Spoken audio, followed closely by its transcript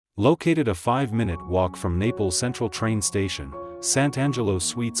Located a 5-minute walk from Naples Central Train Station, Sant'Angelo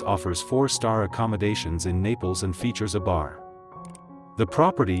Suites offers 4-star accommodations in Naples and features a bar. The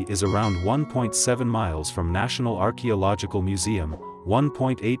property is around 1.7 miles from National Archeological Museum,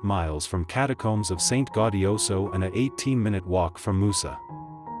 1.8 miles from Catacombs of Saint Gaudioso and a 18-minute walk from MUSA.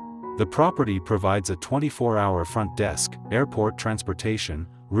 The property provides a 24-hour front desk, airport transportation,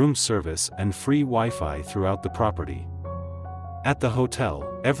 room service and free Wi-Fi throughout the property. At the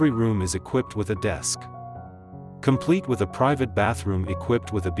hotel, every room is equipped with a desk. Complete with a private bathroom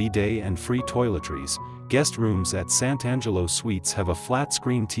equipped with a bidet and free toiletries, guest rooms at Sant'Angelo Suites have a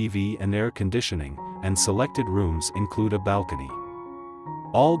flat-screen TV and air conditioning, and selected rooms include a balcony.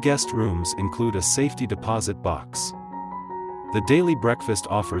 All guest rooms include a safety deposit box. The daily breakfast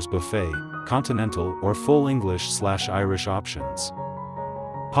offers buffet, continental or full English/Irish options.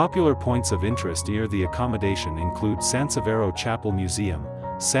 Popular points of interest near the accommodation include Sansevero Chapel Museum,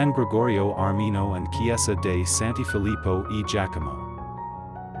 San Gregorio Armeno and Chiesa dei Santi Filippo e Giacomo.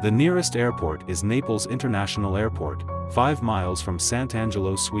 The nearest airport is Naples International Airport, 5 miles from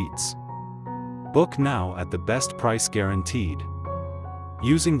Sant'Angelo Suites. Book now at the best price guaranteed.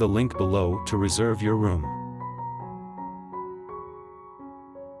 Using the link below to reserve your room.